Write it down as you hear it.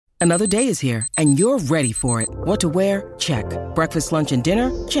Another day is here, and you're ready for it. What to wear? Check. Breakfast, lunch, and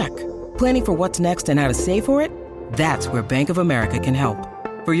dinner? Check. Planning for what's next and how to save for it? That's where Bank of America can help.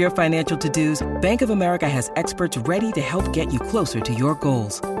 For your financial to-dos, Bank of America has experts ready to help get you closer to your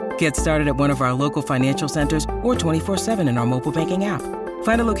goals. Get started at one of our local financial centers or 24/7 in our mobile banking app.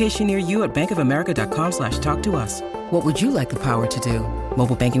 Find a location near you at bankofamerica.com/talktous. What would you like the power to do?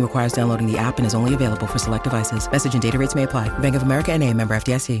 Mobile banking requires downloading the app and is only available for select devices. Message and data rates may apply. Bank of America N.A., member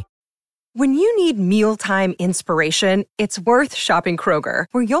FDIC. When you need mealtime inspiration, it's worth shopping Kroger,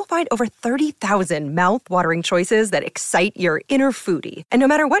 where you'll find over 30,000 mouth-watering choices that excite your inner foodie. And no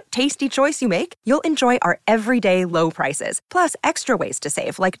matter what tasty choice you make, you'll enjoy our everyday low prices, plus extra ways to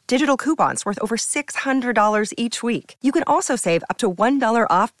save, like digital coupons worth over $600 each week. You can also save up to $1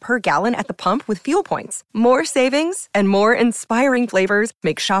 off per gallon at the pump with fuel points. More savings and more inspiring flavors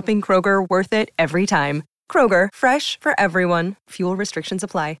make shopping Kroger worth it every time. Kroger, fresh for everyone. Fuel restrictions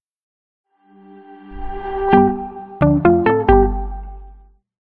apply.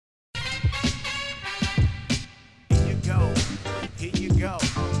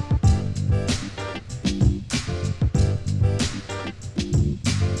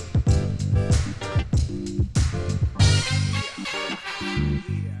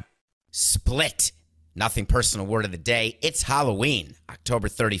 Split. Nothing personal word of the day. It's Halloween, October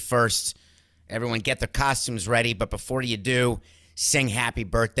 31st. Everyone get their costumes ready, but before you do, sing happy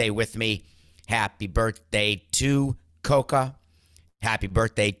birthday with me. Happy birthday to Coca. Happy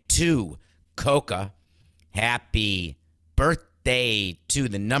birthday to Coca. Happy birthday to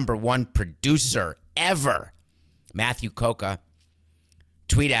the number one producer ever, Matthew Coca.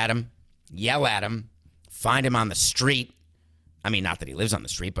 Tweet at him, yell at him, find him on the street. I mean, not that he lives on the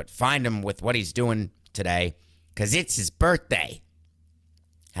street, but find him with what he's doing today, because it's his birthday.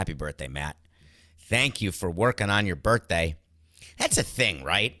 Happy birthday, Matt. Thank you for working on your birthday. That's a thing,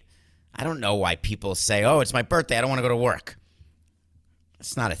 right? I don't know why people say, oh, it's my birthday, I don't want to go to work.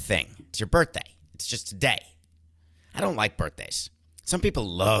 It's not a thing. It's your birthday. It's just a day. I don't like birthdays. Some people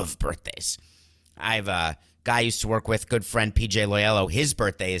love birthdays. I have a guy I used to work with, good friend PJ Loyello. His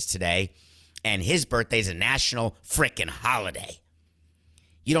birthday is today. And his birthday is a national frickin' holiday.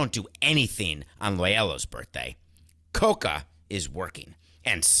 You don't do anything on Loyello's birthday. Coca is working.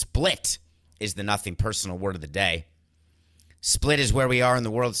 And split is the nothing personal word of the day. Split is where we are in the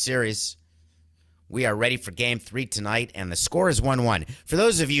World Series. We are ready for Game 3 tonight, and the score is 1-1. For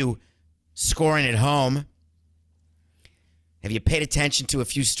those of you scoring at home, have you paid attention to a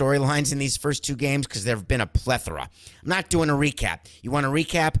few storylines in these first two games? Because there have been a plethora. I'm not doing a recap. You want a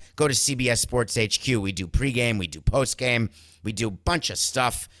recap? Go to CBS Sports HQ. We do pregame. We do postgame. We do a bunch of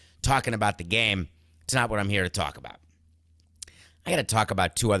stuff talking about the game. It's not what I'm here to talk about. I got to talk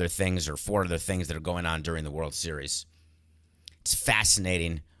about two other things or four other things that are going on during the World Series. It's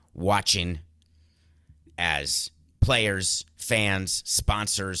fascinating watching as players, fans,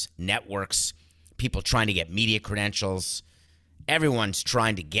 sponsors, networks, people trying to get media credentials, everyone's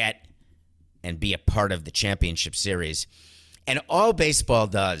trying to get and be a part of the championship series. And all baseball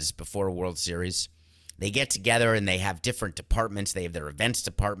does before a World Series, they get together and they have different departments. They have their events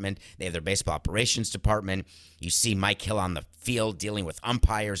department. They have their baseball operations department. You see Mike Hill on the field dealing with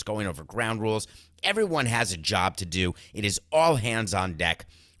umpires, going over ground rules. Everyone has a job to do. It is all hands on deck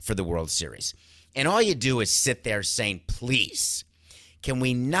for the World Series. And all you do is sit there saying, please, can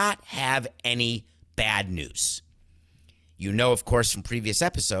we not have any bad news? You know, of course, from previous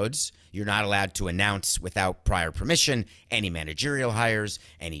episodes, you're not allowed to announce without prior permission any managerial hires,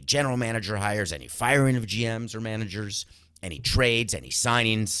 any general manager hires, any firing of GMs or managers, any trades, any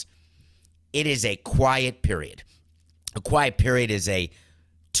signings. It is a quiet period. A quiet period is a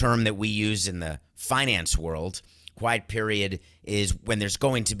term that we use in the finance world. Quiet period is when there's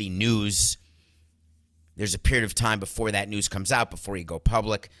going to be news. There's a period of time before that news comes out, before you go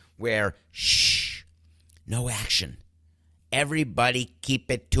public, where, shh, no action. Everybody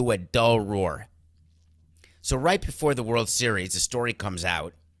keep it to a dull roar. So right before the World Series, a story comes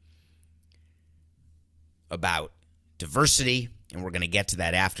out about diversity, and we're going to get to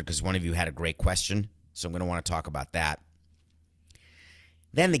that after because one of you had a great question, so I'm going to want to talk about that.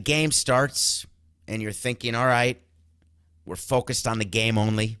 Then the game starts, and you're thinking, all right, we're focused on the game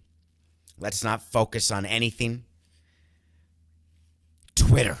only. Let's not focus on anything.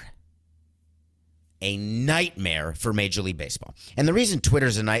 Twitter. A nightmare for Major League Baseball. And the reason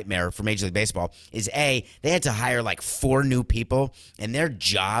Twitter's a nightmare for Major League Baseball is, A, they had to hire like 4 new people, and their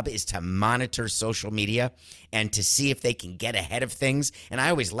job is to monitor social media and to see if they can get ahead of things. And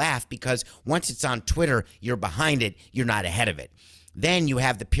I always laugh because once it's on Twitter, you're behind it, you're not ahead of it. Then you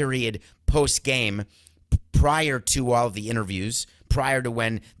have the period post-game prior to all of the interviews, prior to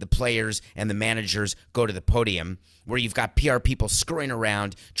when the players and the managers go to the podium, where you've got PR people scurrying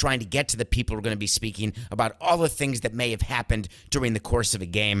around trying to get to the people who are going to be speaking about all the things that may have happened during the course of a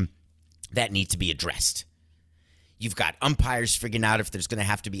game that need to be addressed. You've got umpires figuring out if there's going to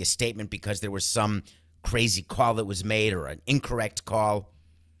have to be a statement because there was some crazy call that was made or an incorrect call.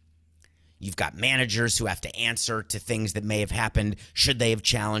 You've got managers who have to answer to things that may have happened. Should they have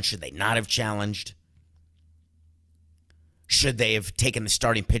challenged? Should they not have challenged? Should they have taken the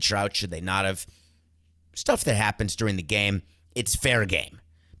starting pitcher out? Should they not have? Stuff that happens during the game. It's fair game.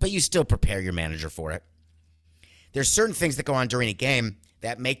 But you still prepare your manager for it. There's certain things that go on during a game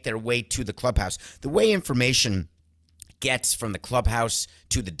that make their way to the clubhouse. The way information gets from the clubhouse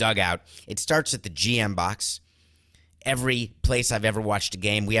to the dugout, it starts at the GM box. Every place I've ever watched a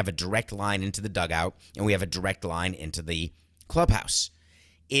game, we have a direct line into the dugout, and we have a direct line into the clubhouse.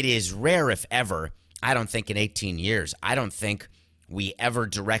 It is rare, if ever, I don't think in 18 years, I don't think we ever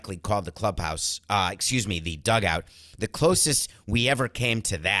directly called the clubhouse, the dugout. The closest we ever came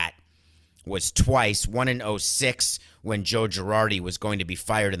to that was twice, one in 2006 when Joe Girardi was going to be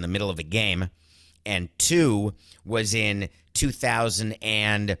fired in the middle of a game, and two was in 2000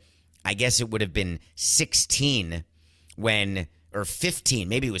 and I guess it would have been 16 when, or 15,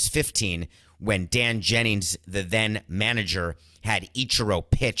 maybe it was 15, when Dan Jennings, the then manager, had Ichiro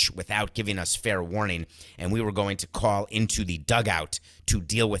pitch without giving us fair warning, and we were going to call into the dugout to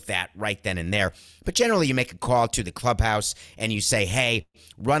deal with that right then and there. But generally, you make a call to the clubhouse, and you say, hey,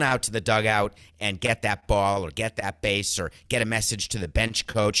 run out to the dugout and get that ball or get that base or get a message to the bench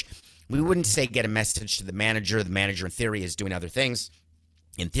coach. We wouldn't say get a message to the manager. The manager, in theory, is doing other things,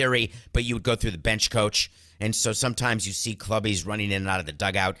 in theory, but you would go through the bench coach. And so sometimes you see clubbies running in and out of the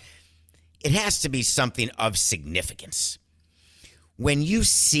dugout. It has to be something of significance. When you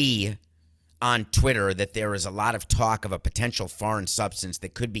see on Twitter that there is a lot of talk of a potential foreign substance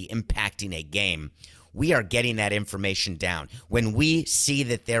that could be impacting a game, we are getting that information down. When we see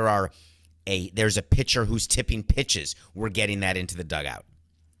that there's a pitcher who's tipping pitches, we're getting that into the dugout.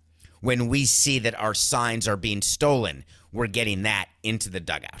 When we see that our signs are being stolen, we're getting that into the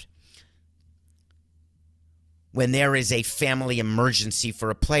dugout. When there is a family emergency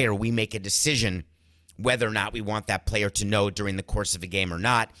for a player, we make a decision whether or not we want that player to know during the course of a game or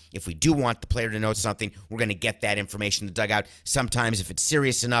not. If we do want the player to know something, we're going to get that information in the dugout. Sometimes, if it's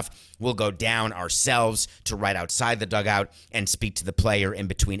serious enough, we'll go down ourselves to right outside the dugout and speak to the player in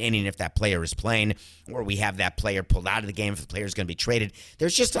between inning if that player is playing, or we have that player pulled out of the game if the player is going to be traded.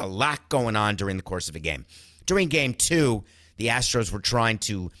 There's just a lot going on during the course of a game. During Game 2, the Astros were trying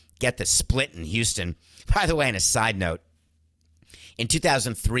to get the split in Houston. By the way, on a side note, in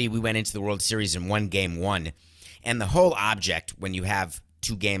 2003, we went into the World Series and won Game 1. And the whole object, when you have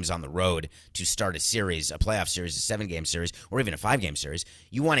 2 games on the road to start a series, a playoff series, a 7-game series, or even a 5-game series,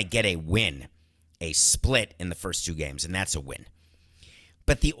 you want to get a win, a split in the first 2 games, and that's a win.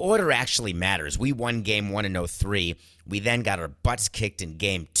 But the order actually matters. We won Game 1 in 2003. We then got our butts kicked in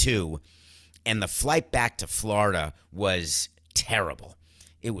Game 2, and the flight back to Florida was terrible.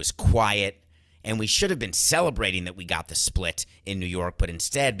 It was quiet. And we should have been celebrating that we got the split in New York, but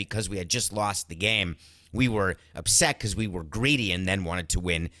instead, because we had just lost the game, we were upset because we were greedy and then wanted to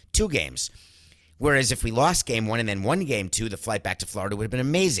win 2 games. Whereas if we lost Game 1 and then won Game 2, the flight back to Florida would have been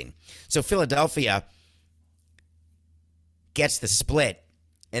amazing. So Philadelphia gets the split,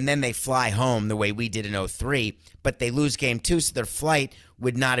 and then they fly home the way we did in 2003, but they lose Game 2, so their flight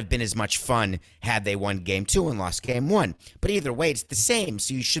would not have been as much fun had they won Game 2 and lost Game 1. But either way, it's the same,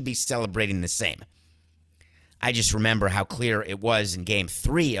 so you should be celebrating the same. I just remember how clear it was in Game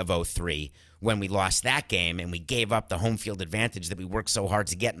 3 of 2003 when we lost that game and we gave up the home field advantage that we worked so hard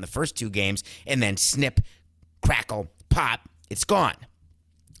to get in the first 2 games, and then snip, crackle, pop, it's gone.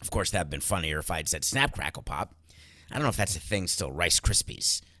 Of course, that would have been funnier if I had said snap, crackle, pop. I don't know if that's a thing still, Rice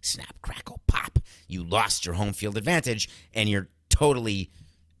Krispies. Snap, crackle, pop. You lost your home field advantage, and you're totally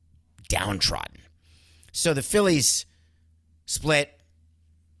downtrodden. So the Phillies split.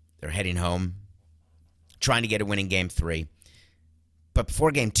 They're heading home, trying to get a win in Game 3. But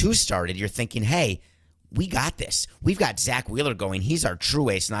before Game 2 started, you're thinking, hey, we got this. We've got Zach Wheeler going. He's our true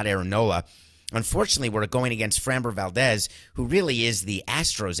ace, not Aaron Nola. Unfortunately, we're going against Framber Valdez, who really is the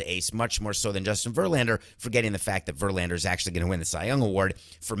Astros ace, much more so than Justin Verlander, forgetting the fact that Verlander is actually going to win the Cy Young Award.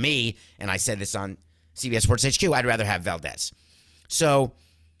 For me, and I said this on CBS Sports HQ, I'd rather have Valdez. So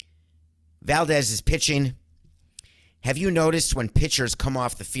Valdez is pitching. Have you noticed when pitchers come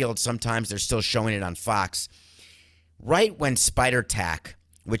off the field, sometimes they're still showing it on Fox, right when Spider Tack,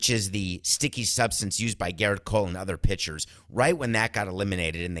 which is the sticky substance used by Garrett Cole and other pitchers, right when that got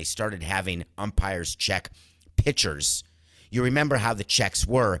eliminated and they started having umpires check pitchers, you remember how the checks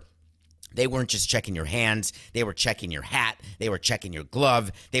were. They weren't just checking your hands. They were checking your hat. They were checking your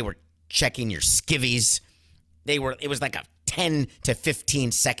glove. They were checking your skivvies. It was like a 10 to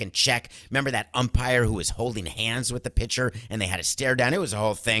 15 second check. Remember that umpire who was holding hands with the pitcher and they had to stare down? It was a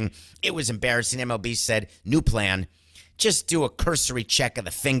whole thing. It was embarrassing. MLB said, new plan. Just do a cursory check of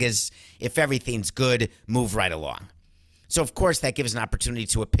the fingers. If everything's good, move right along. So, of course, that gives an opportunity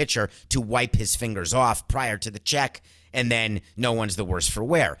to a pitcher to wipe his fingers off prior to the check, and then no one's the worse for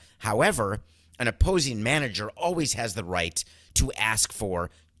wear. However, an opposing manager always has the right to ask for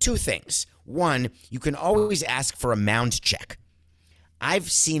two things. One, you can always ask for a mound check.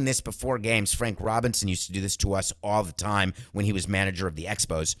 I've seen this before games. Frank Robinson used to do this to us all the time when he was manager of the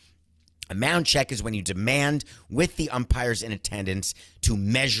Expos. A mound check is when you demand with the umpires in attendance to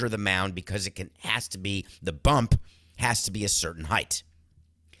measure the mound because the bump has to be a certain height.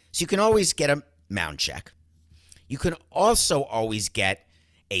 So you can always get a mound check. You can also always get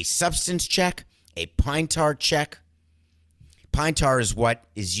a substance check, a pine tar check. Pine tar is what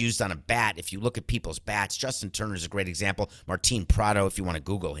is used on a bat. If you look at people's bats, Justin Turner is a great example. Martin Prado, if you want to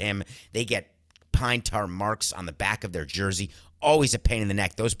Google him, they get pine tar marks on the back of their jersey. Always a pain in the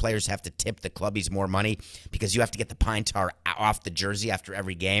neck. Those players have to tip the clubbies more money because you have to get the pine tar off the jersey after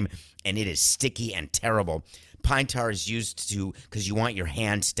every game, and it is sticky and terrible. Pine tar is used because you want your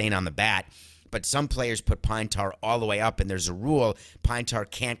hand staying on the bat, but some players put pine tar all the way up, and there's a rule. Pine tar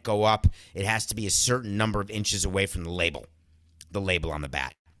can't go up. It has to be a certain number of inches away from the label on the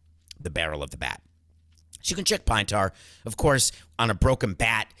bat, the barrel of the bat. So you can check pine tar. Of course, on a broken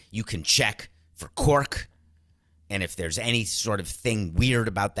bat, you can check for cork. And if there's any sort of thing weird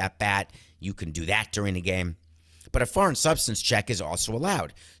about that bat, you can do that during the game. But a foreign substance check is also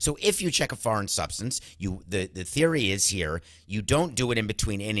allowed. So if you check a foreign substance, the theory is here, you don't do it in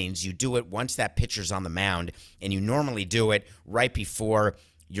between innings. You do it once that pitcher's on the mound, and you normally do it right before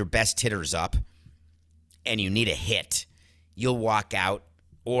your best hitter's up, and you need a hit. You'll walk out,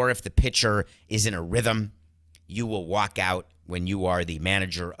 or if the pitcher is in a rhythm, you will walk out when you are the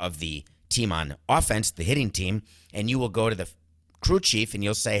manager of the team on offense, the hitting team, and you will go to the crew chief and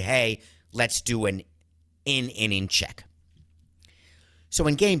you'll say, hey, let's do an in-inning check. So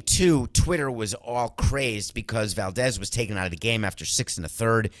in game 2, Twitter was all crazed because Valdez was taken out of the game after 6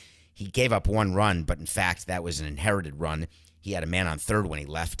 1/3. He gave up 1 run, but in fact, that was an inherited run. He had a man on third when he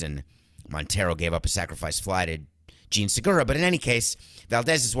left, and Montero gave up a sacrifice fly to Gene Segura. But in any case,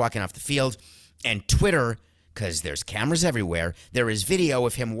 Valdez is walking off the field, and Twitter, because there's cameras everywhere, there is video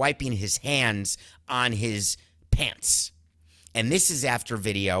of him wiping his hands on his pants. And this is after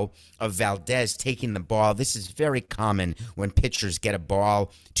video of Valdez taking the ball. This is very common when pitchers get a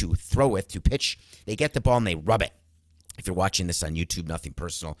ball to throw with, to pitch. They get the ball and they rub it. If you're watching this on YouTube, Nothing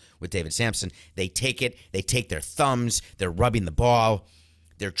Personal with David Sampson, they take it, they take their thumbs, they're rubbing the ball.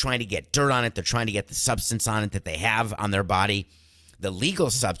 They're trying to get dirt on it. They're trying to get the substance on it that they have on their body. The legal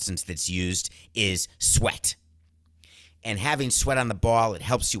substance that's used is sweat. And having sweat on the ball, it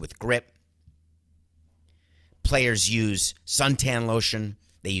helps you with grip. Players use suntan lotion.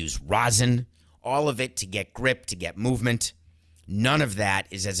 They use rosin. All of it to get grip, to get movement. None of that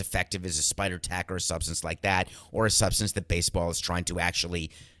is as effective as a spider tack or a substance like that, or a substance that baseball is trying to actually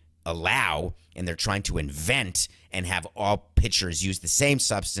allow, and they're trying to invent and have all pitchers use the same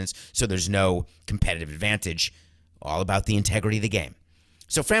substance so there's no competitive advantage. All about the integrity of the game.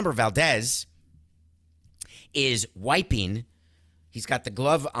 So Framber Valdez is wiping. He's got the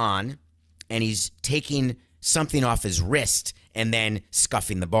glove on, and he's taking something off his wrist and then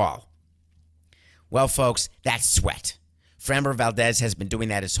scuffing the ball. Well, folks, that's sweat. Framber Valdez has been doing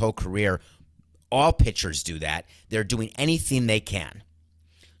that his whole career. All pitchers do that. They're doing anything they can.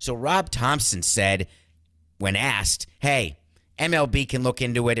 So Rob Thompson said, when asked, hey, MLB can look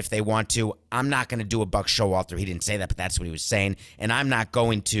into it if they want to. I'm not going to do a Buck Showalter. He didn't say that, but that's what he was saying. And I'm not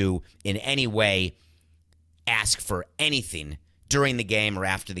going to in any way ask for anything during the game or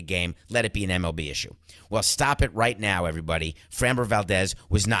after the game. Let it be an MLB issue. Well, stop it right now, everybody. Framber Valdez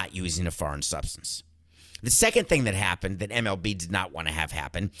was not using a foreign substance. The second thing that happened that MLB did not want to have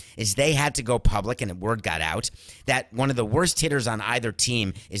happen is they had to go public, and the word got out that one of the worst hitters on either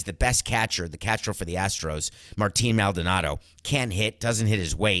team is the best catcher, the catcher for the Astros, Martin Maldonado. Can't hit, doesn't hit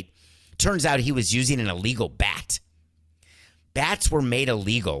his weight. Turns out he was using an illegal bat. Bats were made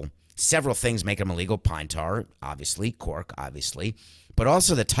illegal Several things make them illegal. Pine tar, obviously, cork, obviously, but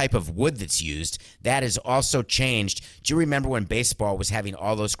also the type of wood that's used. That has also changed. Do you remember when baseball was having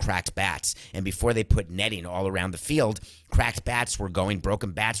all those cracked bats, and before they put netting all around the field, cracked bats were going,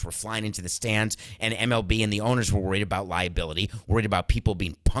 broken bats were flying into the stands, and MLB and the owners were worried about liability, worried about people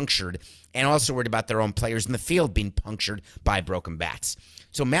being punctured, and also worried about their own players in the field being punctured by broken bats.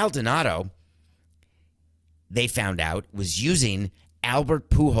 So Maldonado, they found out, was using Albert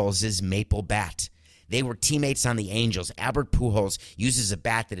Pujols' maple bat. They were teammates on the Angels. Albert Pujols uses a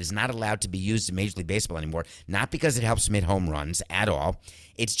bat that is not allowed to be used in Major League Baseball anymore, not because it helps him hit home runs at all.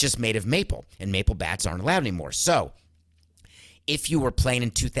 It's just made of maple, and maple bats aren't allowed anymore. So if you were playing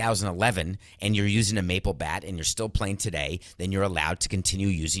in 2011 and you're using a maple bat and you're still playing today, then you're allowed to continue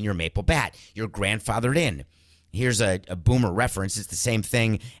using your maple bat. You're grandfathered in. Here's a boomer reference. It's the same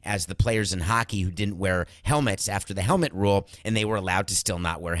thing as the players in hockey who didn't wear helmets after the helmet rule, and they were allowed to still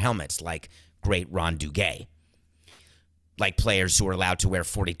not wear helmets, like great Ron Duguay. Like players who were allowed to wear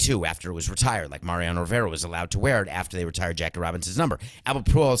 42 after it was retired, like Mariano Rivera was allowed to wear it after they retired Jackie Robinson's number.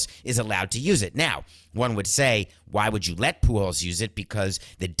 Albert Pujols is allowed to use it. Now, one would say, why would you let Pujols use it? Because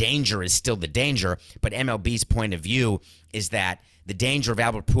the danger is still the danger, but MLB's point of view is that the danger of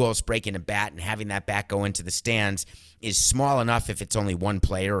Albert Pujols breaking a bat and having that bat go into the stands is small enough if it's only one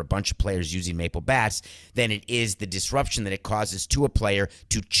player or a bunch of players using maple bats than it is the disruption that it causes to a player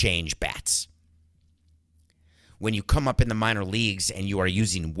to change bats. When you come up in the minor leagues and you are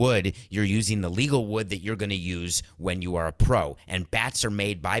using wood, you're using the legal wood that you're going to use when you are a pro. And bats are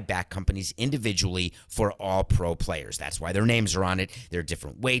made by bat companies individually for all pro players. That's why their names are on it. They're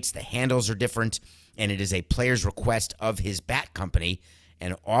different weights. The handles are different. And it is a player's request of his bat company.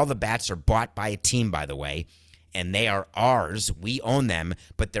 And all the bats are bought by a team, by the way. And they are ours. We own them,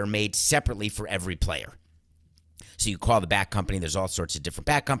 but they're made separately for every player. So you call the bat company. There's all sorts of different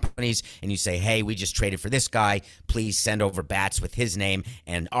bat companies. And you say, hey, we just traded for this guy. Please send over bats with his name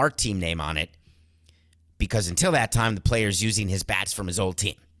and our team name on it. Because until that time, the player's using his bats from his old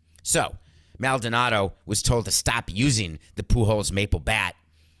team. So Maldonado was told to stop using the Pujols maple bat.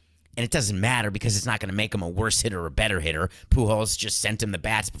 And it doesn't matter because it's not going to make him a worse hitter or a better hitter. Pujols just sent him the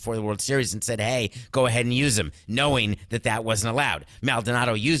bats before the World Series and said, hey, go ahead and use them, knowing that that wasn't allowed.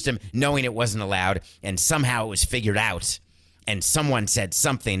 Maldonado used them knowing it wasn't allowed, and somehow it was figured out, and someone said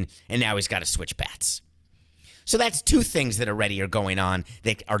something, and now he's got to switch bats. So that's two things that already are going on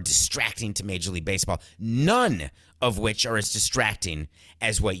that are distracting to Major League Baseball, none of which are as distracting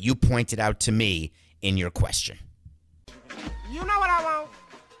as what you pointed out to me in your question. You know what I want?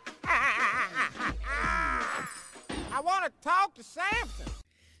 I want to talk to Samson.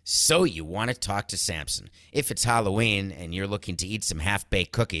 So you want to talk to Samson. If it's Halloween and you're looking to eat some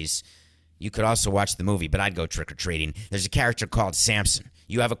half-baked cookies, you could also watch the movie, but I'd go trick-or-treating. There's a character called Samson.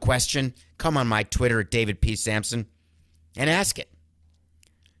 You have a question? Come on my Twitter at David P. Samson and ask it.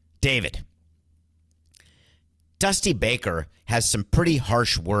 David, Dusty Baker has some pretty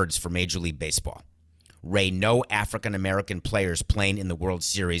harsh words for Major League Baseball. Ray, no African-American players playing in the World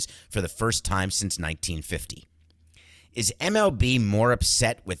Series for the first time since 1950. Is MLB more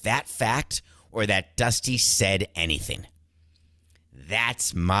upset with that fact or that Dusty said anything?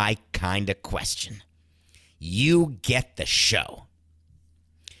 That's my kind of question. You get the show.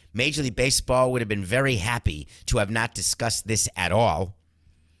 Major League Baseball would have been very happy to have not discussed this at all.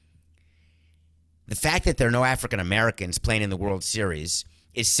 The fact that there are no African Americans playing in the World Series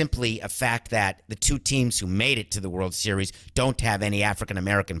is simply a fact that the two teams who made it to the World Series don't have any African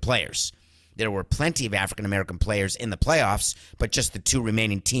American players. There were plenty of African American players in the playoffs, but just the two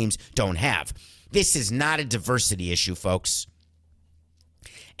remaining teams don't have. This is not a diversity issue, folks.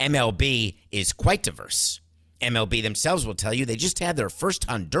 MLB is quite diverse. MLB themselves will tell you they just had their first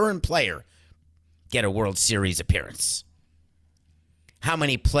Honduran player get a World Series appearance. How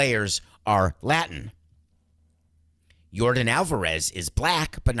many players are Latin? Yordan Alvarez is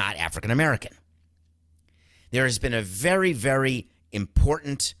black, but not African American. There has been a very, very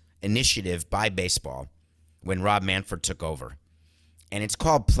important initiative by baseball when Rob Manfred took over, and it's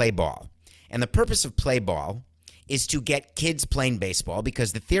called Play Ball. And the purpose of Play Ball is to get kids playing baseball,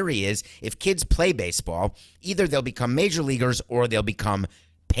 because the theory is if kids play baseball, either they'll become major leaguers or they'll become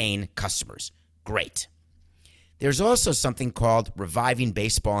paying customers. Great. There's also something called Reviving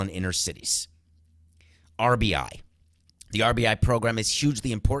Baseball in Inner Cities, RBI. The RBI program is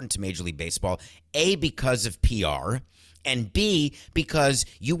hugely important to Major League Baseball, A, because of PR, and B, because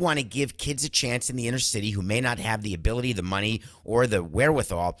you want to give kids a chance in the inner city who may not have the ability, the money, or the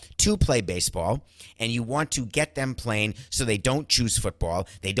wherewithal to play baseball, and you want to get them playing so they don't choose football,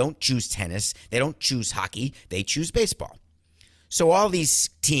 they don't choose tennis, they don't choose hockey, they choose baseball. So all these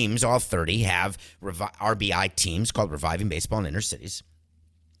teams, all 30, have RBI teams called Reviving Baseball in Inner Cities.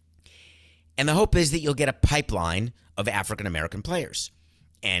 And the hope is that you'll get a pipeline of African-American players.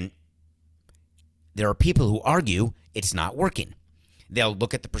 And there are people who argue it's not working. They'll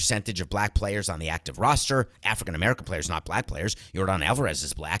look at the percentage of black players on the active roster, African-American players, not black players. Yordan Alvarez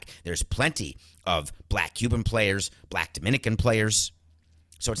is black. There's plenty of black Cuban players, black Dominican players.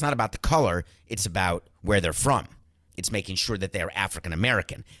 So it's not about the color. It's about where they're from. It's making sure that they're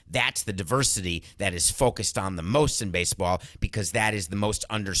African-American. That's the diversity that is focused on the most in baseball because that is the most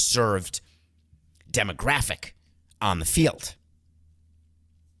underserved demographic on the field.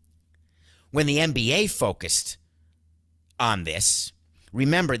 When the NBA focused on this,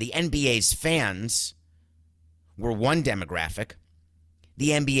 remember the NBA's fans were one demographic. The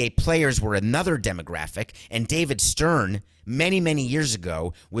NBA players were another demographic, and David Stern, many, many years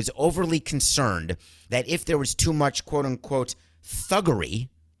ago, was overly concerned that if there was too much quote-unquote thuggery,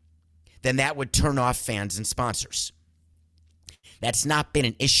 then that would turn off fans and sponsors. That's not been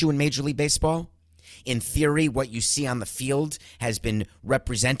an issue in Major League Baseball. In theory, what you see on the field has been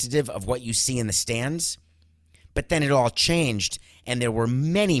representative of what you see in the stands. But then it all changed, and there were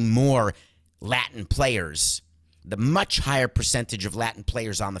many more Latin players, the much higher percentage of Latin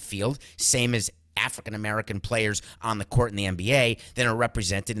players on the field, same as African-American players on the court in the NBA, than are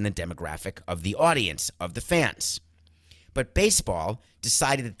represented in the demographic of the audience, of the fans. But baseball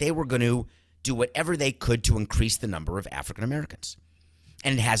decided that they were going to do whatever they could to increase the number of African-Americans.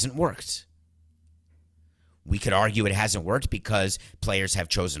 And it hasn't worked. We could argue it hasn't worked because players have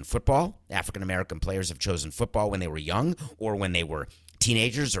chosen football. African-American players have chosen football when they were young or when they were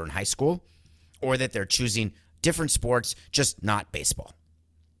teenagers or in high school, or that they're choosing different sports, just not baseball.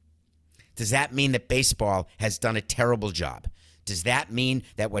 Does that mean that baseball has done a terrible job? Does that mean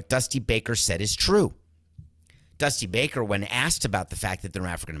that what Dusty Baker said is true? Dusty Baker, when asked about the fact that they're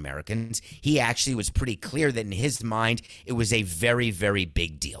African-Americans, he actually was pretty clear that in his mind it was a very, very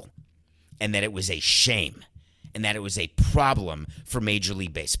big deal and that it was a shame and that it was a problem for Major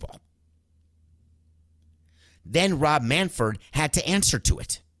League Baseball. Then Rob Manfred had to answer to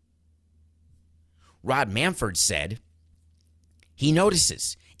it. Rob Manfred said he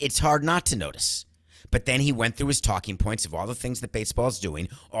notices. It's hard not to notice. But then he went through his talking points of all the things that baseball is doing,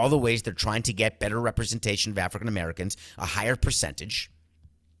 all the ways they're trying to get better representation of African Americans, a higher percentage.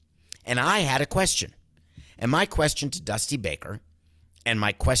 And I had a question. And my question to Dusty Baker and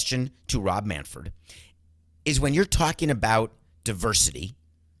my question to Rob Manfred is when you're talking about diversity,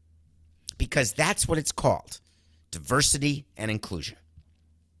 because that's what it's called, diversity and inclusion.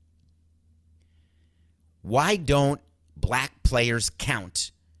 Why don't black players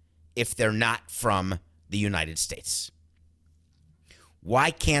count if they're not from the United States?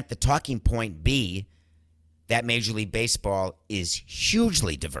 Why can't the talking point be that Major League Baseball is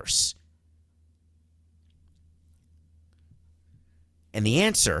hugely diverse? And the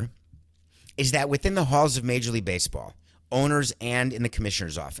answer is that within the halls of Major League Baseball, owners and in the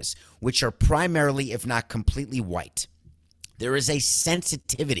commissioner's office, which are primarily, if not completely white, there is a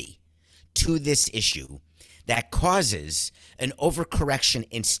sensitivity to this issue that causes an overcorrection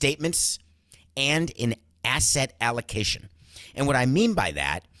in statements and in asset allocation. And what I mean by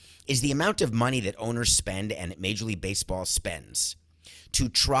that is the amount of money that owners spend and Major League Baseball spends to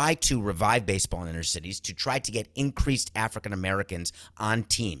try to revive baseball in inner cities, to try to get increased African Americans on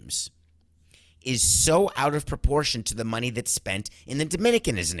teams, is so out of proportion to the money that's spent in the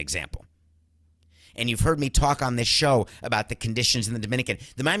Dominican, as an example. And you've heard me talk on this show about the conditions in the Dominican.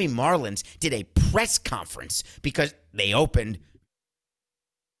 The Miami Marlins did a press conference because they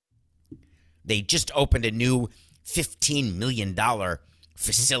just opened a new $15 million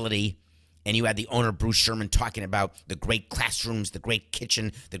facility. And you had the owner, Bruce Sherman, talking about the great classrooms, the great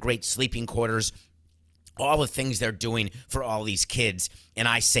kitchen, the great sleeping quarters, all the things they're doing for all these kids. And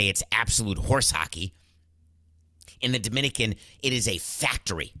I say it's absolute horse hockey. In the Dominican, it is a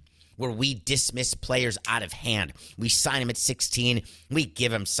factory where we dismiss players out of hand. We sign them at 16. We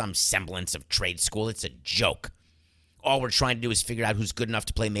give them some semblance of trade school. It's a joke. All we're trying to do is figure out who's good enough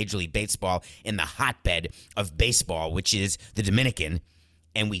to play Major League Baseball in the hotbed of baseball, which is the Dominican,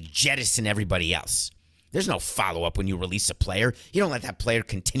 and we jettison everybody else. There's no follow-up when you release a player. You don't let that player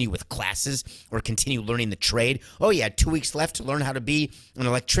continue with classes or continue learning the trade. Oh, you had 2 weeks left to learn how to be an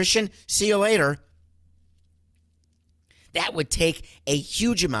electrician? See you later. That would take a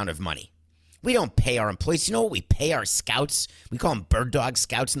huge amount of money. We don't pay our employees. You know what we pay our scouts? We call them bird dog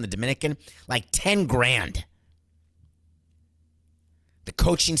scouts in the Dominican. Like 10 grand. The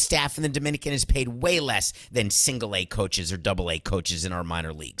coaching staff in the Dominican is paid way less than single A coaches or double A coaches in our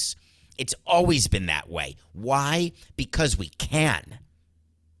minor leagues. It's always been that way. Why? Because we can.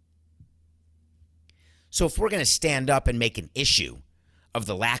 So if we're going to stand up and make an issue of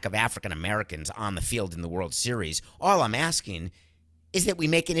the lack of African Americans on the field in the World Series, all I'm asking is that we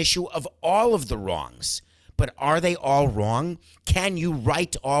make an issue of all of the wrongs. But are they all wrong? Can you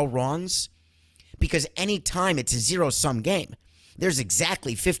right all wrongs? Because any time it's a zero-sum game. There's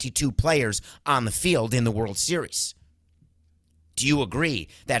exactly 52 players on the field in the World Series. Do you agree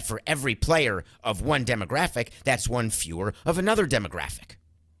that for every player of one demographic, that's one fewer of another demographic?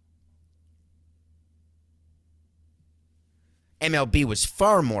 MLB was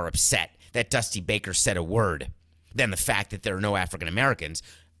far more upset that Dusty Baker said a word than the fact that there are no African Americans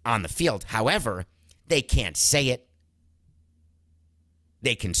on the field. However, they can't say it.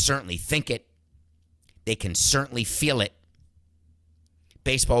 They can certainly think it. They can certainly feel it.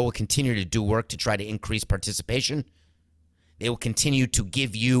 Baseball will continue to do work to try to increase participation. They will continue to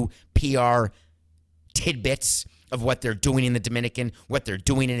give you PR tidbits of what they're doing in the Dominican, what they're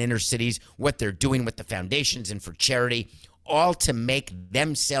doing in inner cities, what they're doing with the foundations and for charity, all to make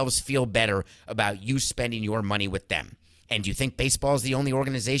themselves feel better about you spending your money with them. And do you think baseball is the only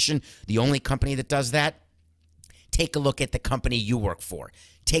organization, the only company that does that? Take a look at the company you work for.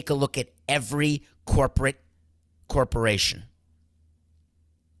 Take a look at every corporation.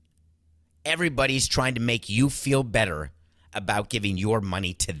 Everybody's trying to make you feel better about giving your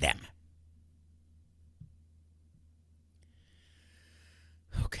money to them.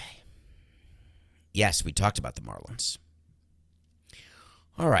 Okay. Yes, we talked about the Marlins.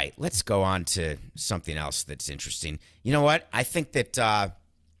 All right, let's go on to something else that's interesting. You know what? I think that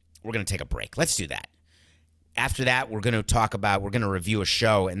we're going to take a break. Let's do that. After that, we're going to review a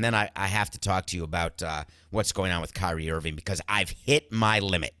show, and then I have to talk to you about what's going on with Kyrie Irving, because I've hit my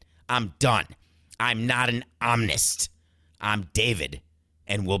limit. I'm done. I'm not an omnist. I'm David,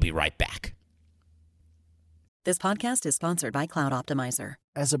 and we'll be right back. This podcast is sponsored by Cloud Optimizer.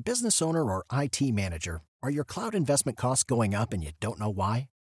 As a business owner or IT manager, are your cloud investment costs going up and you don't know why?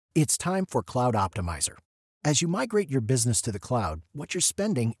 It's time for Cloud Optimizer. As you migrate your business to the cloud, what you're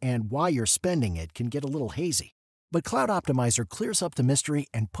spending and why you're spending it can get a little hazy. But Cloud Optimizer clears up the mystery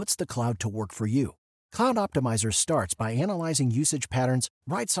and puts the cloud to work for you. Cloud Optimizer starts by analyzing usage patterns,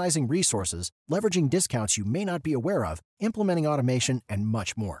 right-sizing resources, leveraging discounts you may not be aware of, implementing automation, and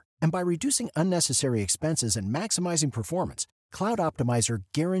much more. And by reducing unnecessary expenses and maximizing performance, Cloud Optimizer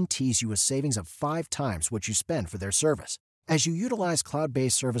guarantees you a savings of 5 times what you spend for their service. As you utilize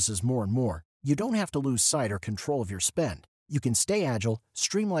cloud-based services more and more, you don't have to lose sight or control of your spend. You can stay agile,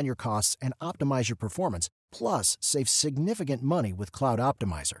 streamline your costs, and optimize your performance, plus save significant money with Cloud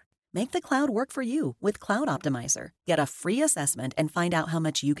Optimizer. Make the cloud work for you with Cloud Optimizer. Get a free assessment and find out how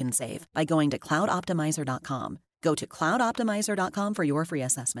much you can save by going to cloudoptimizer.com. Go to cloudoptimizer.com for your free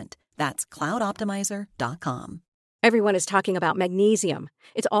assessment. That's cloudoptimizer.com. Everyone is talking about magnesium.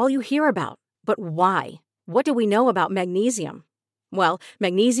 It's all you hear about. But why? What do we know about magnesium? Well,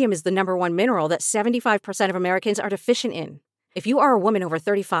 magnesium is the #1 mineral that 75% of Americans are deficient in. If you are a woman over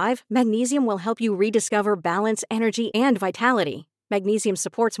 35, magnesium will help you rediscover balance, energy, and vitality. Magnesium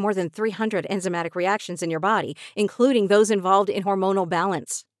supports more than 300 enzymatic reactions in your body, including those involved in hormonal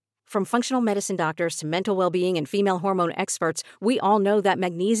balance. From functional medicine doctors to mental well-being and female hormone experts, we all know that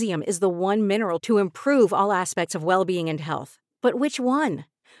magnesium is the one mineral to improve all aspects of well-being and health. But which one?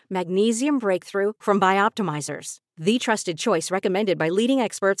 Magnesium Breakthrough from Bioptimizers, the trusted choice recommended by leading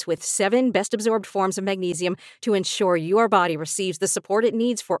experts with 7 best-absorbed forms of magnesium to ensure your body receives the support it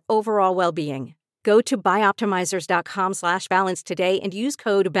needs for overall well-being. Go to bioptimizers.com/balance today and use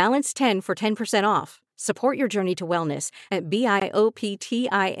code BALANCE10 for 10% off. Support your journey to wellness at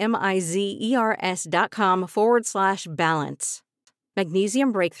bioptimizers.com/balance.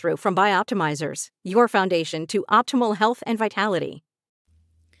 Magnesium Breakthrough from Bioptimizers, your foundation to optimal health and vitality.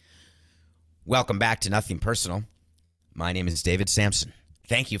 Welcome back to Nothing Personal. My name is David Sampson.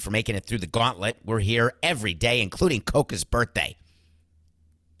 Thank you for making it through the gauntlet. We're here every day, including Coca's birthday.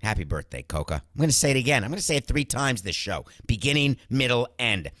 Happy birthday, Coca. I'm going to say it again. I'm going to say it 3 times this show. Beginning, middle,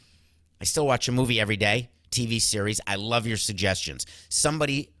 end. I still watch a movie every day, TV series. I love your suggestions.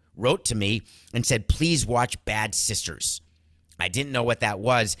 Somebody wrote to me and said, please watch Bad Sisters. I didn't know what that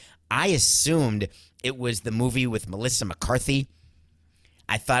was. I assumed it was the movie with Melissa McCarthy.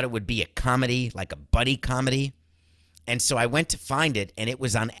 I thought it would be a comedy, like a buddy comedy. And so I went to find it, and it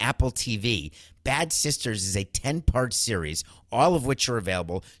was on Apple TV. Bad Sisters is a 10-part series, all of which are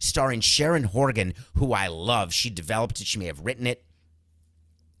available, starring Sharon Horgan, who I love. She developed it. She may have written it.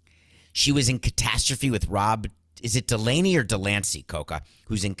 She was in Catastrophe with Rob. Is it Delaney or Delancey, Coca,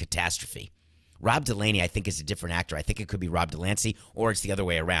 who's in Catastrophe? Rob Delaney, I think, is a different actor. I think it could be Rob Delancey, or it's the other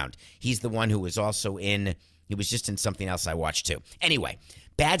way around. He's the one who was also he was just in something else I watched too. Anyway,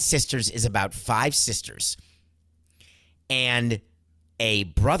 Bad Sisters is about 5 sisters and a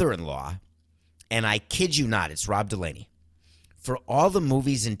brother-in-law, and I kid you not, it's Rob Delaney. For all the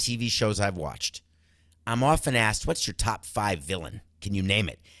movies and TV shows I've watched, I'm often asked, what's your top 5 villain? Can you name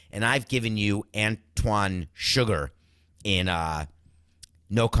it? And I've given you Antoine Sugar in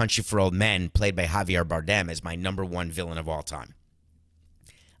No Country for Old Men, played by Javier Bardem, as my number 1 villain of all time.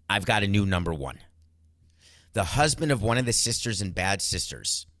 I've got a new number 1. The husband of one of the sisters in Bad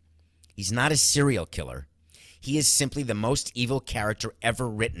Sisters. He's not a serial killer. He is simply the most evil character ever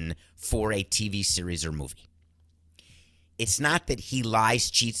written for a TV series or movie. It's not that he lies,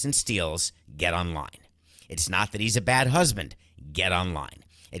 cheats, and steals. Get online. It's not that he's a bad husband. Get online.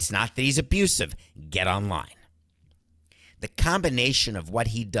 It's not that he's abusive. Get online. The combination of what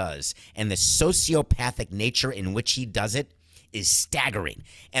he does and the sociopathic nature in which he does it is staggering.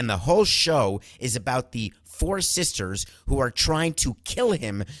 And the whole show is about the 4 sisters who are trying to kill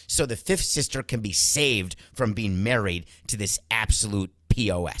him so the 5th sister can be saved from being married to this absolute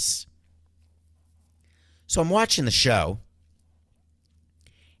POS. So I'm watching the show.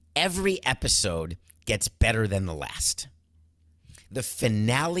 Every episode gets better than the last. The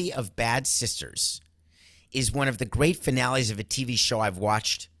finale of Bad Sisters is one of the great finales of a TV show I've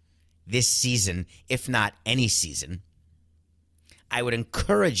watched this season, if not any season. I would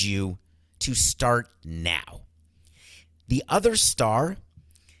encourage you to start now. The other star,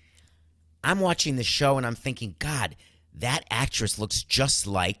 I'm watching the show and I'm thinking, God, that actress looks just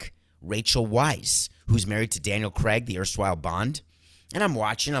like Rachel Weisz, who's married to Daniel Craig, the erstwhile Bond. And I'm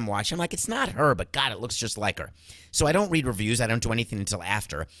watching. I'm like, it's not her, but God, it looks just like her. So I don't read reviews. I don't do anything until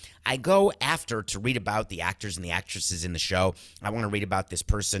after. I go after to read about the actors and the actresses in the show. I want to read about this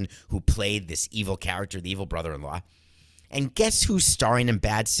person who played this evil character, the evil brother-in-law. And guess who's starring in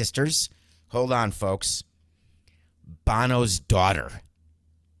Bad Sisters? Hold on, folks. Bono's daughter.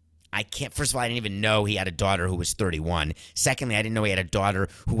 First of all, I didn't even know he had a daughter who was 31. Secondly, I didn't know he had a daughter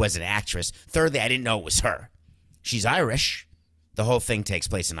who was an actress. Thirdly, I didn't know it was her. She's Irish. The whole thing takes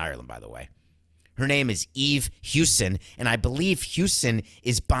place in Ireland, by the way. Her name is Eve Hewson, and I believe Hewson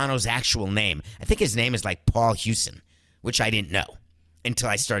is Bono's actual name. I think his name is like Paul Hewson, which I didn't know until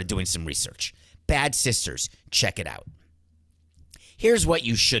I started doing some research. Bad Sisters, check it out. Here's what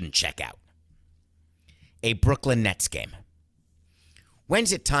you shouldn't check out. A Brooklyn Nets game.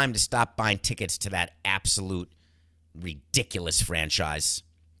 When's it time to stop buying tickets to that absolute ridiculous franchise?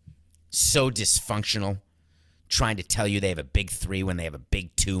 So dysfunctional. Trying to tell you they have a big 3 when they have a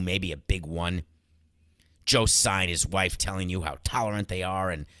big 2, maybe a big 1. Joe Tsai and his wife telling you how tolerant they are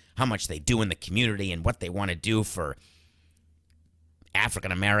and how much they do in the community and what they want to do for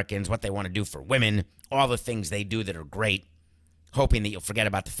African Americans, what they want to do for women, all the things they do that are great, hoping that you'll forget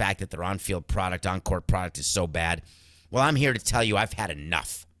about the fact that their on-field product, on-court product is so bad. Well, I'm here to tell you I've had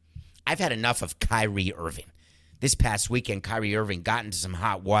enough. I've had enough of Kyrie Irving. This past weekend, Kyrie Irving got into some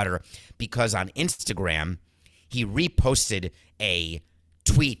hot water because on Instagram, he reposted a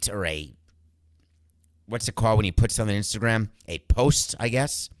tweet or what's it called when you put something on Instagram? A post, I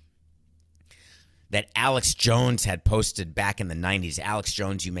guess, that Alex Jones had posted back in the 90s. Alex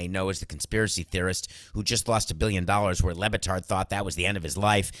Jones, you may know, is the conspiracy theorist who just lost $1 billion, where Le Batard thought that was the end of his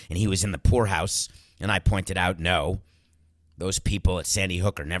life and he was in the poorhouse. And I pointed out, no, those people at Sandy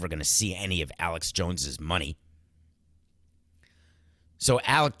Hook are never going to see any of Alex Jones's money. So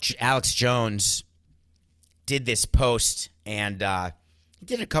Alex Jones did this post, and he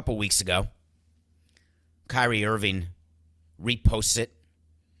did it a couple weeks ago. Kyrie Irving reposts it.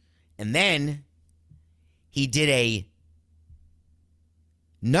 And then he did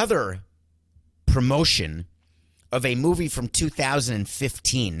another promotion of a movie from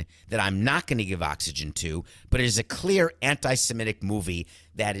 2015 that I'm not going to give oxygen to, but it is a clear anti-Semitic movie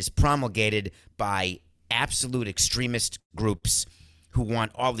that is promulgated by absolute extremist groups who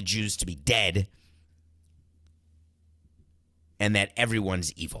want all the Jews to be dead and that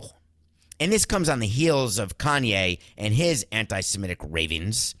everyone's evil. And this comes on the heels of Kanye and his anti-Semitic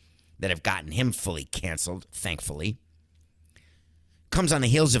ravings that have gotten him fully canceled, thankfully. Comes on the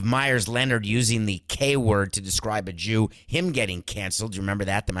heels of Myers Leonard using the K word to describe a Jew, him getting canceled. Do you remember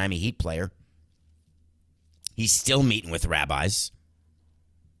that, the Miami Heat player? He's still meeting with rabbis,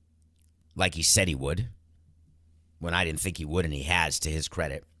 like he said he would, when I didn't think he would, and he has, to his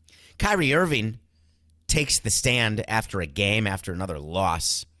credit. Kyrie Irving takes the stand after a game, after another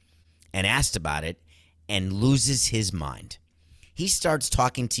loss, and asked about it, and loses his mind. He starts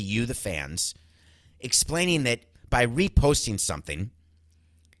talking to you, the fans, explaining that by reposting something,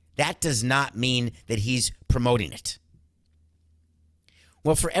 that does not mean that he's promoting it.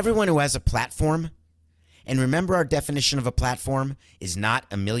 Well, for everyone who has a platform, and remember our definition of a platform is not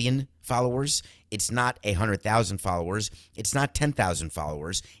 1 million followers, it's not 100,000 followers, it's not 10,000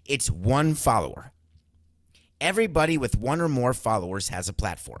 followers, it's one follower. Everybody with one or more followers has a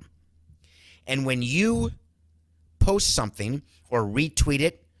platform. And when you post something or retweet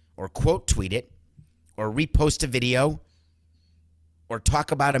it or quote tweet it or repost a video or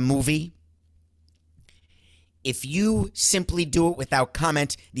talk about a movie, if you simply do it without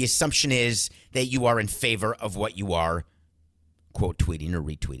comment, the assumption is that you are in favor of what you are quote tweeting or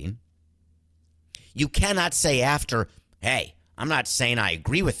retweeting. You cannot say after, hey, I'm not saying I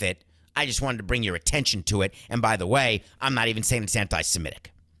agree with it. I just wanted to bring your attention to it. And by the way, I'm not even saying it's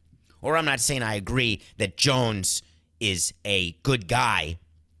anti-Semitic. Or I'm not saying I agree that Jones is a good guy.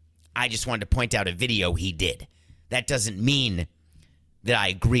 I just wanted to point out a video he did. That doesn't mean that I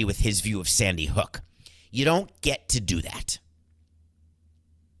agree with his view of Sandy Hook. You don't get to do that.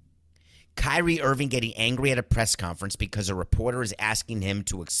 Kyrie Irving getting angry at a press conference because a reporter is asking him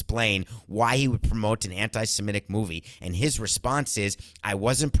to explain why he would promote an anti-Semitic movie, and his response is, I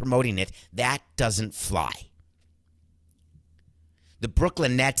wasn't promoting it. That doesn't fly. The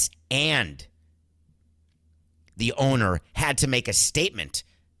Brooklyn Nets and the owner had to make a statement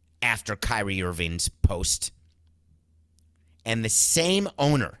after Kyrie Irving's post. And the same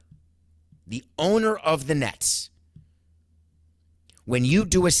owner, the owner of the Nets, when you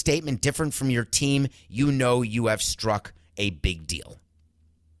do a statement different from your team, you know you have struck a big deal.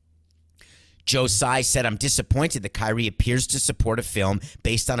 Joe Tsai said, I'm disappointed that Kyrie appears to support a film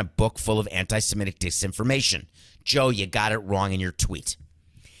based on a book full of anti-Semitic disinformation. Joe, you got it wrong in your tweet.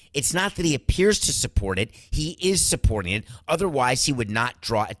 It's not that he appears to support it. He is supporting it. Otherwise, he would not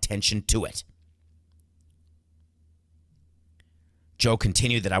draw attention to it. Joe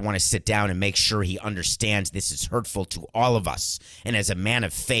continued that I want to sit down and make sure he understands this is hurtful to all of us. And as a man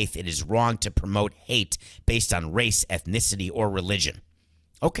of faith, it is wrong to promote hate based on race, ethnicity, or religion.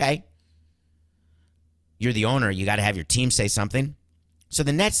 Okay. You're the owner. You got to have your team say something. So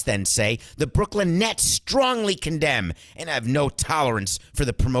the Nets then say, the Brooklyn Nets strongly condemn and have no tolerance for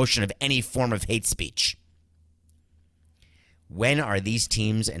the promotion of any form of hate speech. When are these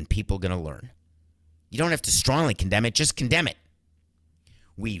teams and people going to learn? You don't have to strongly condemn it, just condemn it.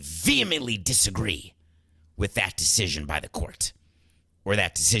 We vehemently disagree with that decision by the court or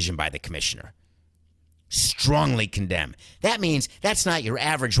that decision by the commissioner. Strongly condemn. That means that's not your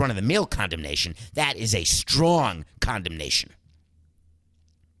average run-of-the-mill condemnation. That is a strong condemnation.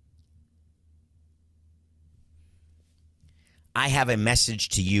 I have a message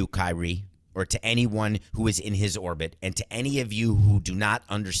to you, Kyrie, or to anyone who is in his orbit, and to any of you who do not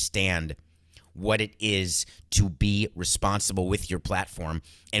understand what it is to be responsible with your platform.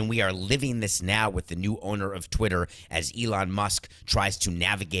 And we are living this now with the new owner of Twitter as Elon Musk tries to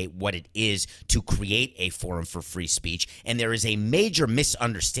navigate what it is to create a forum for free speech. And there is a major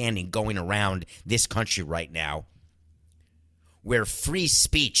misunderstanding going around this country right now where free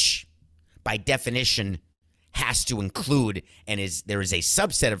speech, by definition, has to include there is a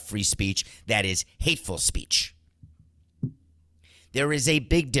subset of free speech that is hateful speech. There is a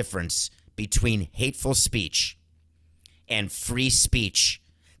big difference between hateful speech and free speech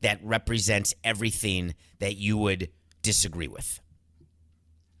that represents everything that you would disagree with.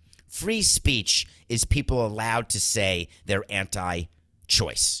 Free speech is people allowed to say they're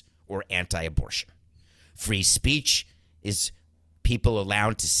anti-choice or anti-abortion. Free speech is people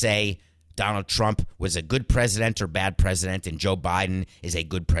allowed to say Donald Trump was a good president or bad president and Joe Biden is a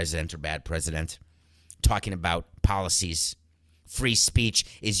good president or bad president. Talking about policies. Free speech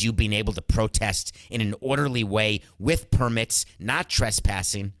is you being able to protest in an orderly way with permits, not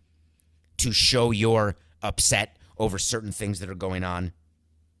trespassing, to show you're upset over certain things that are going on.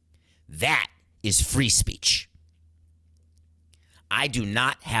 That is free speech. I do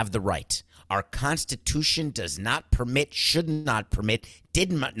not have the right. Our Constitution does not permit, should not permit,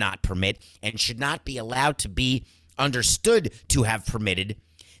 did not permit, and should not be allowed to be understood to have permitted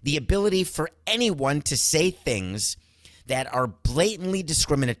the ability for anyone to say things that are blatantly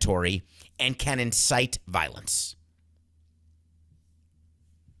discriminatory and can incite violence.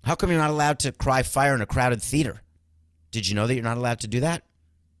 How come you're not allowed to cry fire in a crowded theater? Did you know that you're not allowed to do that?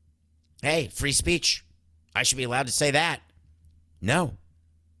 Hey, free speech. I should be allowed to say that. No.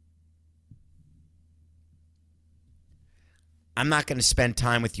 I'm not going to spend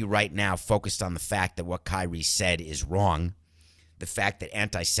time with you right now focused on the fact that what Kyrie said is wrong, the fact that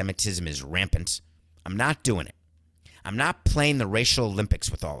anti-Semitism is rampant. I'm not doing it. I'm not playing the racial Olympics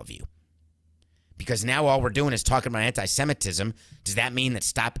with all of you Because now all we're doing is talking about anti-Semitism. Does that mean that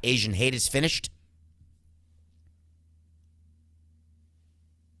Stop Asian Hate is finished?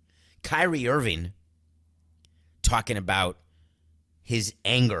 Kyrie Irving talking about his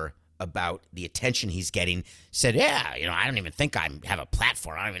anger about the attention he's getting, said, yeah, I don't even think I have a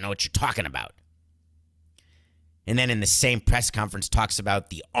platform. I don't even know what you're talking about. And then in the same press conference talks about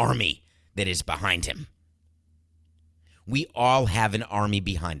the army that is behind him. We all have an army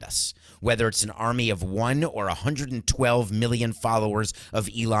behind us, whether it's an army of 1 or 112 million followers of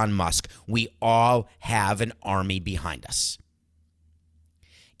Elon Musk. We all have an army behind us.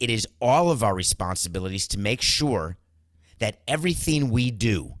 It is all of our responsibilities to make sure that everything we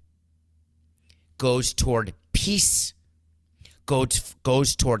do goes toward peace,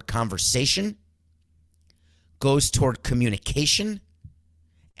 goes toward conversation, goes toward communication,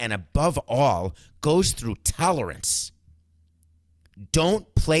 and above all, goes through tolerance.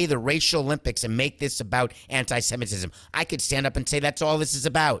 Don't play the racial Olympics and make this about anti-Semitism. I could stand up and say that's all this is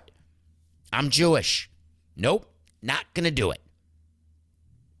about. I'm Jewish. Nope, not going to do it.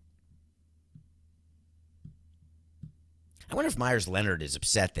 I wonder if Myers Leonard is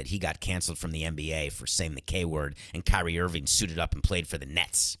upset that he got canceled from the NBA for saying the K word and Kyrie Irving suited up and played for the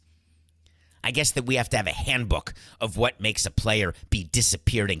Nets. I guess that we have to have a handbook of what makes a player be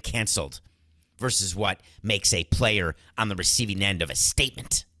disappeared and canceled versus what makes a player on the receiving end of a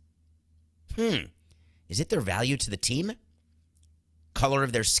statement. Is it their value to the team? Color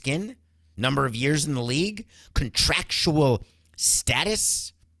of their skin? Number of years in the league? Contractual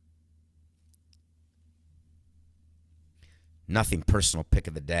status? Nothing personal pick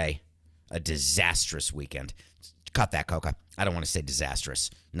of the day. A disastrous weekend. Cut that, Coca. I don't want to say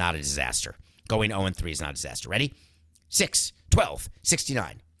disastrous. Not a disaster. Going 0-3 is not a disaster. Ready? 6, 12,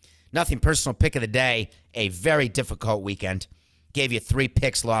 69. Nothing personal pick of the day. A very difficult weekend. Gave you 3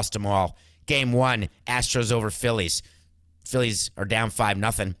 picks, lost them all. Game 1, Astros over Phillies. Phillies are down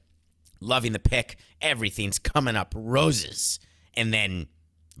 5-0. Loving the pick. Everything's coming up roses. And then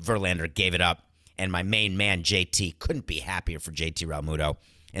Verlander gave it up. And my main man, JT, couldn't be happier for JT Realmuto.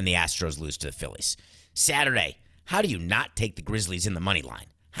 And the Astros lose to the Phillies. Saturday, how do you not take the Grizzlies in the money line?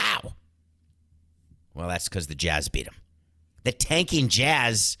 How? Well, that's because the Jazz beat them. The tanking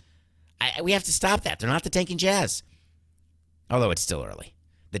Jazz, we have to stop that. They're not the tanking Jazz. Although it's still early.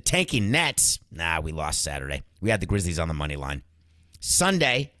 The tanking Nets, we lost Saturday. We had the Grizzlies on the money line.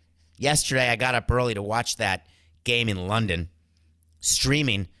 Sunday, yesterday, I got up early to watch that game in London.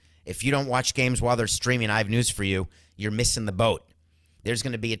 Streaming. If you don't watch games while they're streaming, I have news for you. You're missing the boat. There's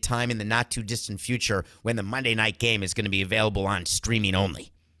going to be a time in the not-too-distant future when the Monday night game is going to be available on streaming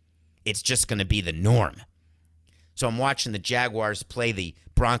only. It's just going to be the norm. So I'm watching the Jaguars play the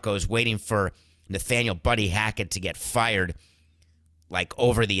Broncos, waiting for Nathaniel Buddy Hackett to get fired, like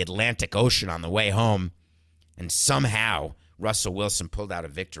over the Atlantic Ocean on the way home. And somehow Russell Wilson pulled out a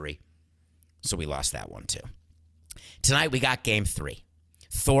victory. So we lost that one, too. Tonight we got Game 3.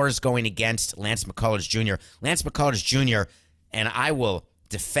 Thor's going against Lance McCullers Jr. Lance McCullers Jr., and I will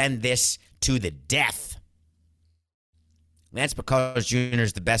defend this to the death. Lance McCullers Jr.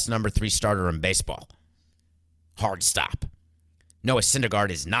 is the best number 3 starter in baseball. Hard stop. Noah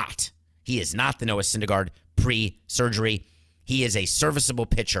Syndergaard is not. He is not the Noah Syndergaard pre-surgery. He is a serviceable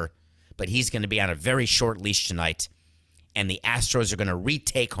pitcher, but he's going to be on a very short leash tonight. And the Astros are going to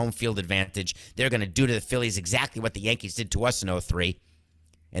retake home field advantage. They're going to do to the Phillies exactly what the Yankees did to us in 2003.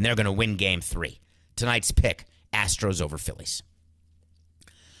 And they're going to win Game 3. Tonight's pick, Astros over Phillies.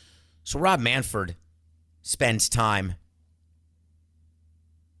 So Rob Manfred spends time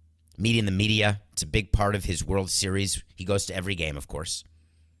meeting the media. It's a big part of his World Series. He goes to every game, of course.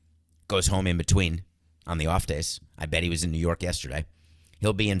 Goes home in between on the off days. I bet he was in New York yesterday.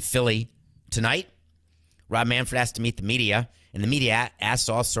 He'll be in Philly tonight. Rob Manfred has to meet the media, and the media asks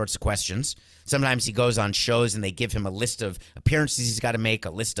all sorts of questions. Sometimes he goes on shows and they give him a list of appearances he's got to make, a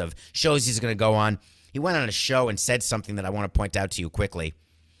list of shows he's going to go on. He went on a show and said something that I want to point out to you quickly.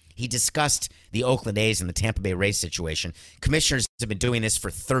 He discussed the Oakland A's and the Tampa Bay Rays situation. Commissioners have been doing this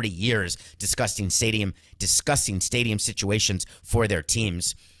for 30 years, discussing stadium situations for their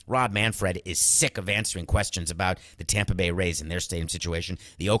teams. Rob Manfred is sick of answering questions about the Tampa Bay Rays and their stadium situation,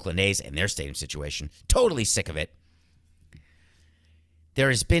 the Oakland A's and their stadium situation. Totally sick of it. There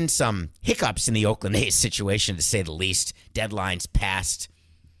has been some hiccups in the Oakland A's situation, to say the least. Deadlines passed,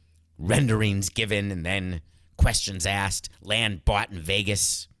 renderings given, and then questions asked, land bought in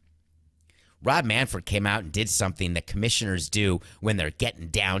Vegas. Rob Manfred came out and did something that commissioners do when they're getting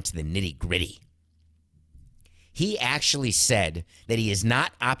down to the nitty-gritty. He actually said that he is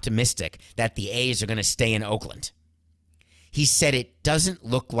not optimistic that the A's are going to stay in Oakland. He said it doesn't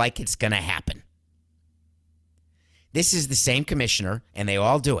look like it's going to happen. This is the same commissioner, and they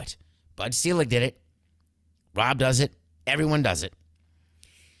all do it. Bud Selig did it. Rob does it. Everyone does it.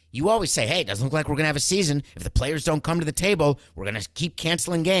 You always say, hey, it doesn't look like we're going to have a season. If the players don't come to the table, we're going to keep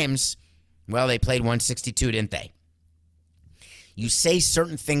canceling games. Well, they played 162, didn't they? You say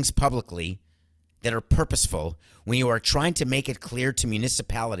certain things publicly that are purposeful when you are trying to make it clear to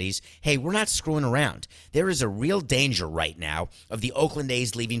municipalities, hey, we're not screwing around. There is a real danger right now of the Oakland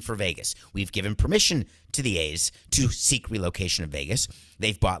A's leaving for Vegas. We've given permission to the A's to seek relocation of Vegas.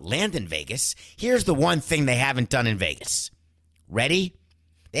 They've bought land in Vegas. Here's the one thing they haven't done in Vegas. Ready?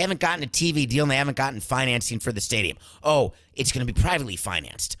 They haven't gotten a TV deal, and they haven't gotten financing for the stadium. Oh, it's going to be privately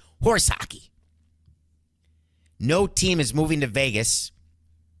financed. Horse hockey. No team is moving to Vegas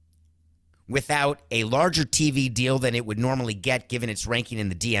without a larger TV deal than it would normally get given its ranking in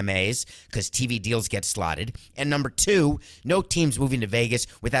the DMAs, because TV deals get slotted. And number two, no team's moving to Vegas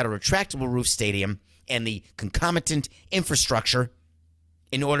without a retractable roof stadium and the concomitant infrastructure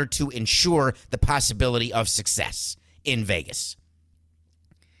in order to ensure the possibility of success in Vegas.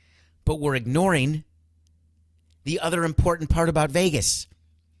 But we're ignoring the other important part about Vegas.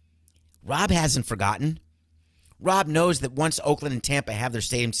 Rob hasn't forgotten. Rob knows that once Oakland and Tampa have their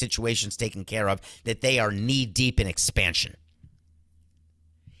stadium situations taken care of, that they are knee-deep in expansion.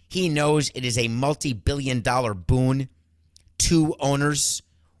 He knows it is a multi-billion-dollar boon to owners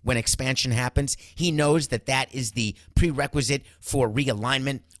when expansion happens. He knows that that is the prerequisite for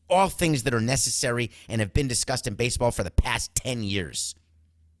realignment, all things that are necessary and have been discussed in baseball for the past 10 years.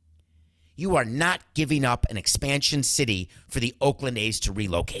 You are not giving up an expansion city for the Oakland A's to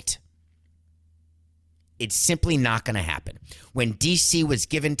relocate. It's simply not going to happen. When D.C. was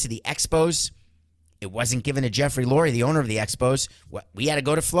given to the Expos, it wasn't given to Jeffrey Lurie, the owner of the Expos. We had to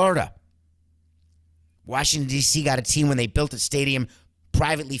go to Florida. Washington, D.C. got a team when they built a stadium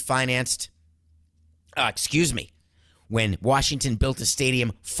privately financed. When Washington built a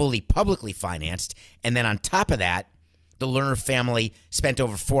stadium fully publicly financed, and then on top of that, the Lerner family spent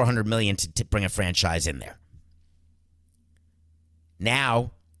over $400 million to bring a franchise in there.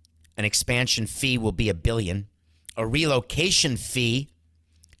 Now, an expansion fee will be $1 billion. A relocation fee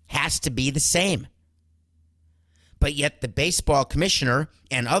has to be the same. But yet the baseball commissioner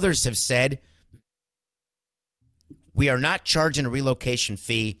and others have said, we are not charging a relocation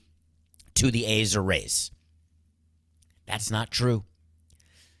fee to the A's or Rays. That's not true.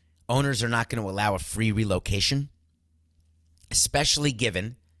 Owners are not going to allow a free relocation, especially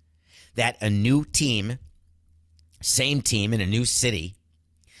given that a new team, same team in a new city,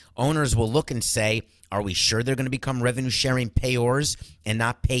 owners will look and say, are we sure they're going to become revenue-sharing payors and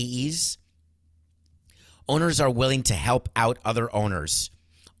not payees? Owners are willing to help out other owners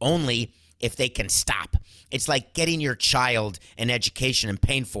only if they can stop. It's like getting your child an education and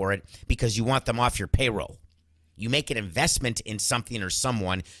paying for it because you want them off your payroll. You make an investment in something or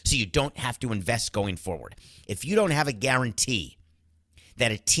someone so you don't have to invest going forward. If you don't have a guarantee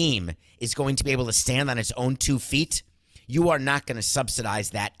that a team is going to be able to stand on its own 2 feet, you are not going to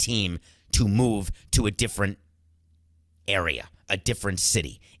subsidize that team to move to a different area, a different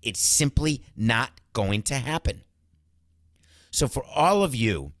city. It's simply not going to happen. So for all of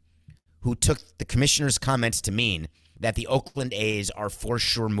you who took the commissioner's comments to mean that the Oakland A's are for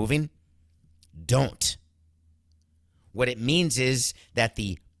sure moving, don't. What it means is that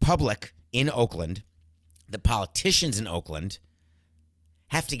the public in Oakland, the politicians in Oakland,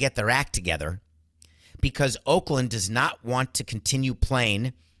 have to get their act together because Oakland does not want to continue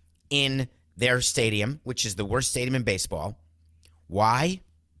playing in their stadium, which is the worst stadium in baseball. Why?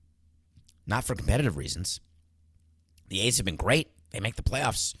 Not for competitive reasons. The A's have been great. They make the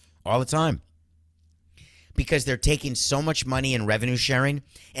playoffs all the time. Because they're taking so much money in revenue sharing,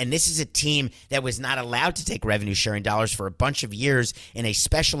 and this is a team that was not allowed to take revenue sharing dollars for a bunch of years in a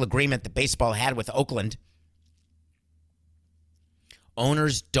special agreement that baseball had with Oakland.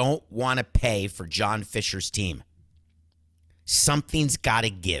 Owners don't want to pay for John Fisher's team. Something's got to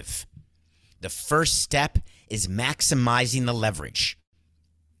give. The first step is maximizing the leverage.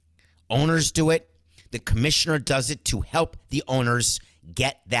 Owners do it. The commissioner does it to help the owners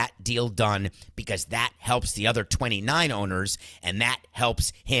get that deal done because that helps the other 29 owners and that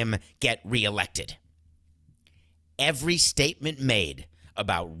helps him get reelected. Every statement made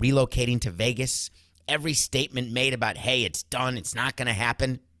about relocating to Vegas, every statement made about, hey, it's done, it's not going to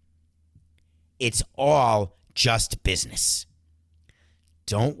happen, it's all just business.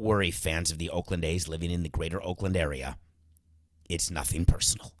 Don't worry, fans of the Oakland A's living in the greater Oakland area. It's nothing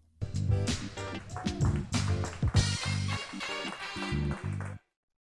personal.